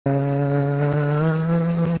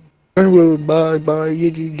Rude, bye,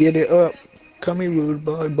 you get it up. Come here, rude,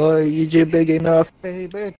 bye, you big enough.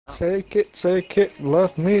 Baby, take it,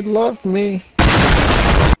 love me.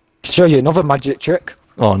 Show you another magic trick.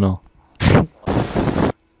 Oh no.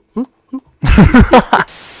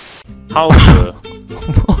 How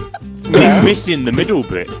He's missing the middle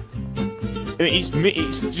bit. I mean,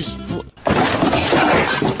 it's just.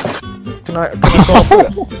 Can I go through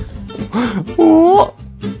it? What?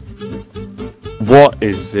 What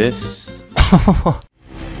is this?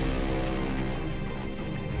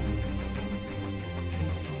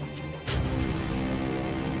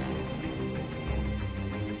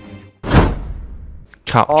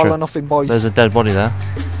 Capture. All or nothing, boys. There's a dead body there.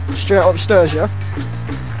 Straight upstairs, yeah?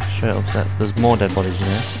 Straight upset. There's more dead bodies in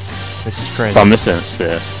here. This is crazy. If I'm missing it,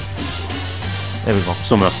 there. There we go.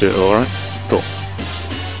 Someone else do it, alright? Cool.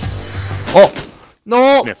 Oh!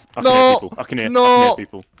 No! Sniff. I can hear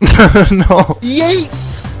people. No!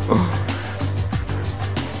 Yeet!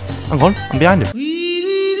 Hang on, I'm behind him.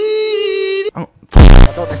 I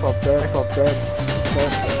don't know if I'll burn.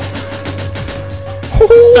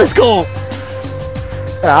 Let's go!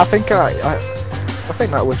 Yeah, I think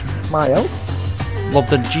that was my help. Lob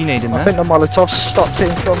the G-nade in there. I think the Molotov stopped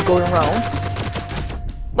him from going round.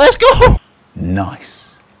 Let's go!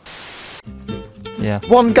 Nice. Yeah.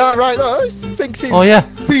 One guy right there thinks he's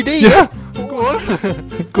PD. Yeah. Go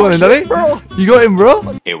on. Go on, Daddy. Bro. You got him,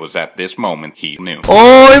 bro. It was at this moment he knew.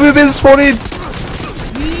 Oh, we've been spotted.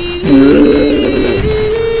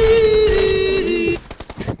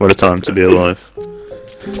 What a time to be alive.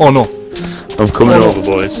 Oh no. I'm coming over,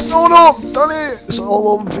 boys. No, Danny! It's all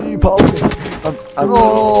over for you, pal.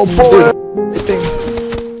 Oh, boy.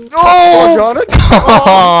 Oh, Jordan!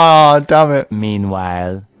 Oh, damn it.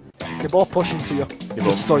 Meanwhile, They're both pushing to you. You're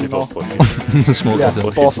Just so you know. The smoke Yeah,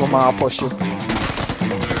 is both of them are pushing.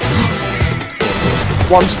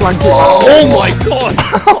 One's flanking. Oh my god!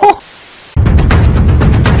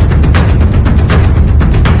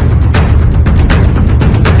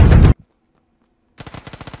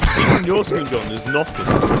 Even your screen gun, there's nothing.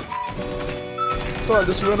 Go on,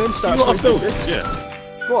 just run in, start You got a shooting build? dicks.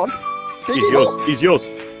 Yeah. Go on. He's yours.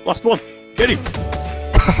 Last one. Get him.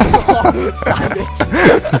 Savage.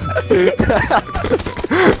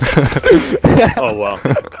 Oh wow.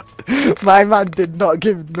 My man did not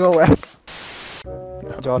give no F's.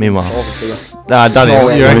 Jordan, Meanwhile. it's over for you. Nah, Danny, No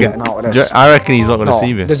way you you're reckon? getting out of this. I reckon he's not going to No,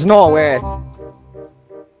 see me. there's no way.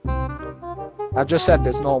 I just said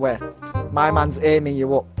there's no way. My man's aiming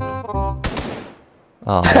you up.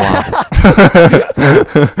 Oh, wow.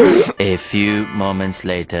 a few moments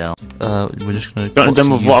later. We're just going to... Got a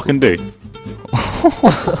demo of what I can do?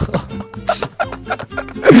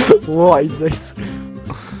 What is this?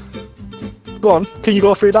 Go on, can you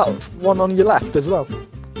go through that one on your left as well?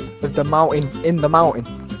 With the mountain, in the mountain.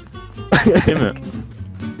 Damn it.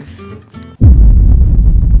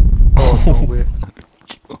 Oh, no way.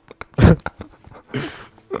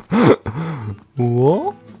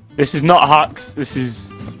 What? This is not hacks, this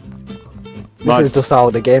is... This is just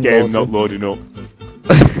how the game Game loads not in. loading up.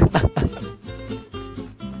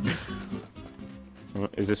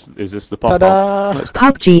 Is this the pop-up? Ta-da!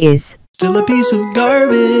 PUBG is Still a piece of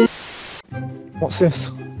garbage. What's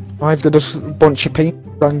this? Why is there just a bunch of people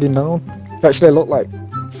hanging down? They actually look like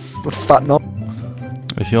a fat nut.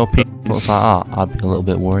 If your pink looks like that, I'd be a little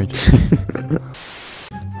bit worried.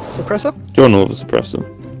 Suppressor? John will have a suppressor.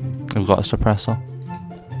 We've got a suppressor.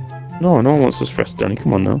 No one wants to suppress Danny,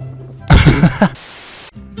 come on now.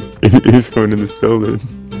 He's going in this building.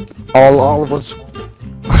 All of us.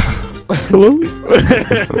 Hello?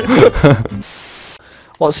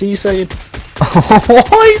 What's he saying?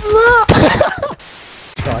 What is that?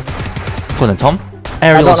 Sorry. Go on then, Tom. I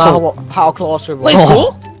Aerial don't assault. know how close we were. Let's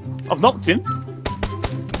go! I've knocked him.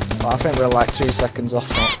 I think we're like 2 seconds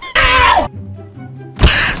off now.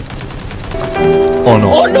 Oh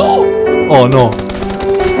no. Oh no! Oh no.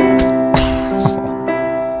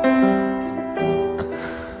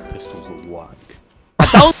 Pistols are whack.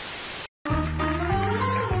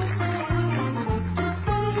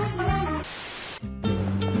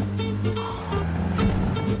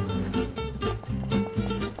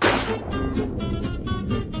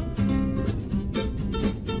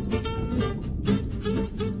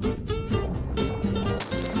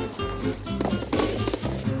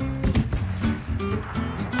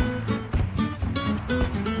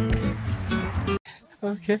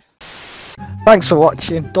 Okay. Thanks for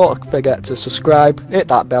watching. Don't forget to subscribe, hit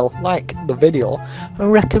that bell, like the video,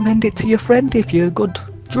 and recommend it to your friend if you're a good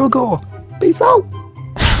druggo. Peace out.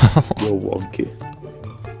 You're wonky.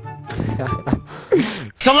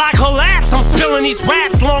 Till I collapse, I'm spilling these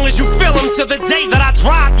raps. Long as you feel them to the day that I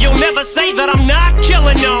drop, you'll never never say that I'm not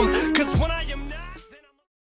killing them.